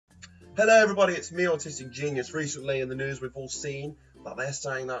Hello everybody, it's me, Autistic Genius. Recently in the news we've all seen that they're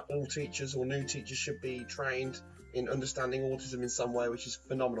saying that all teachers or new teachers should be trained in understanding autism in some way, which is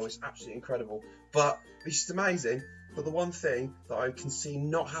phenomenal. It's absolutely incredible. But it's just amazing. But the one thing that I can see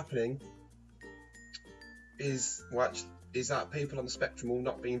not happening is that people on the spectrum will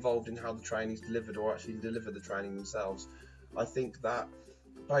not be involved in how the training is delivered or actually deliver the training themselves. I think that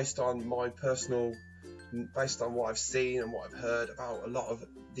based on what I've seen and what I've heard about a lot of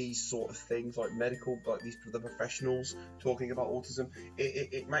these sort of things, like the professionals talking about autism,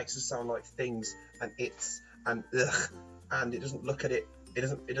 it makes us sound like things and it doesn't look at it. It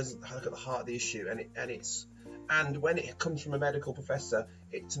doesn't look at the heart of the issue, and when it comes from a medical professor,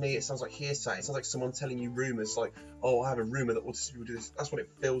 to me it sounds like hearsay. It sounds like someone telling you rumours, like, oh, I have a rumour that autistic people do this. That's what it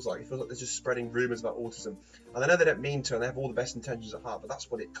feels like. It feels like they're just spreading rumours about autism. And I know they don't mean to, and they have all the best intentions at heart, but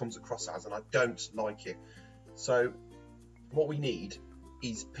that's what it comes across as, and I don't like it. So what we need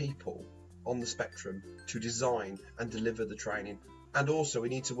is people on the spectrum to design and deliver the training. And also we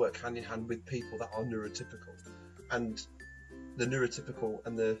need to work hand in hand with people that are neurotypical. And the neurotypical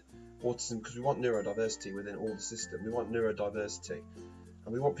and the autism, because we want neurodiversity within all the system. We want neurodiversity,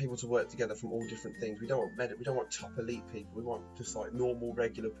 and we want people to work together from all different things. We don't want top elite people. We want just like normal,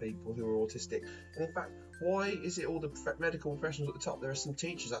 regular people who are autistic. And in fact, why is it all the medical professionals at the top? There are some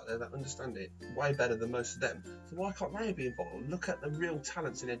teachers out there that understand it way better than most of them. So why can't they be involved? Look at the real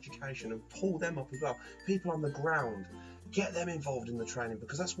talents in education and pull them up as well. People on the ground. Get them involved in the training,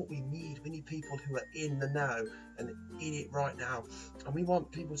 because that's what we need. We need people who are in the know and in it right now. And we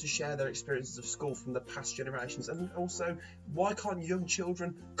want people to share their experiences of school from the past generations. And also, why can't young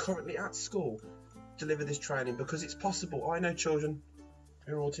children currently at school deliver this training? Because it's possible. I know children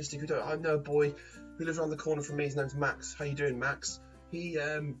who are autistic who don't. I know a boy who lives around the corner from me. His name's Max. How you doing, Max? He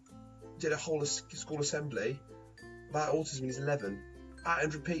did a whole school assembly about autism when he's 11.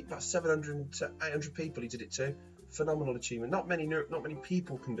 About 700 to 800 people he did it to. Phenomenal achievement. Not many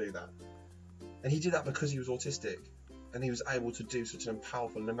people can do that, and he did that because he was autistic, and he was able to do such an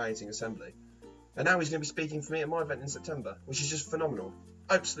powerful and amazing assembly. And now he's going to be speaking for me at my event in September, which is just phenomenal,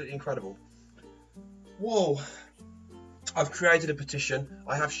 absolutely incredible. Whoa! I've created a petition.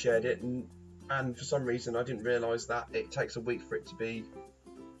 I have shared it, and for some reason I didn't realise that it takes a week for it to be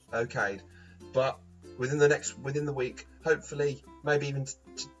okayed. But within the week, hopefully, maybe even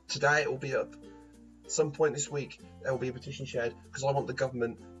today, it will be up. Some point this week there will be a petition shared, because I want the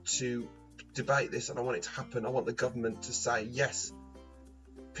government to debate this, and I want it to happen. I want the government to say yes,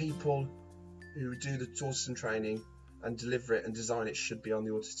 people who do the autism training and deliver it and design it should be on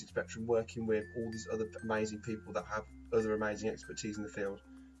the autistic spectrum, working with all these other amazing people that have other amazing expertise in the field.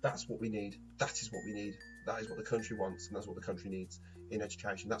 That's what we need. That is what we need. That is what the country wants, and that's what the country needs in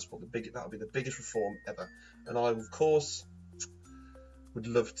education. That'll be the biggest reform ever. And I, of course, would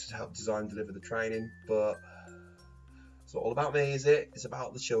love to help design and deliver the training, but it's not all about me, is it? It's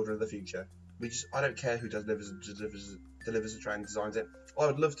about the children of the future. I don't care who delivers the training, designs it. I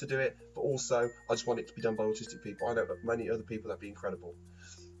would love to do it, but also I just want it to be done by autistic people. I know many other people that'd be incredible.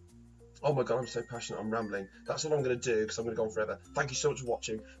 Oh my god, I'm so passionate, I'm rambling. That's all I'm going to do, because I'm going to go on forever. Thank you so much for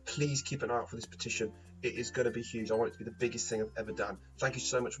watching. Please keep an eye out for this petition. It is going to be huge. I want it to be the biggest thing I've ever done. Thank you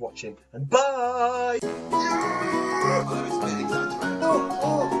so much for watching, and bye!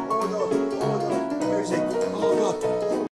 Oh no, where is he? Oh god.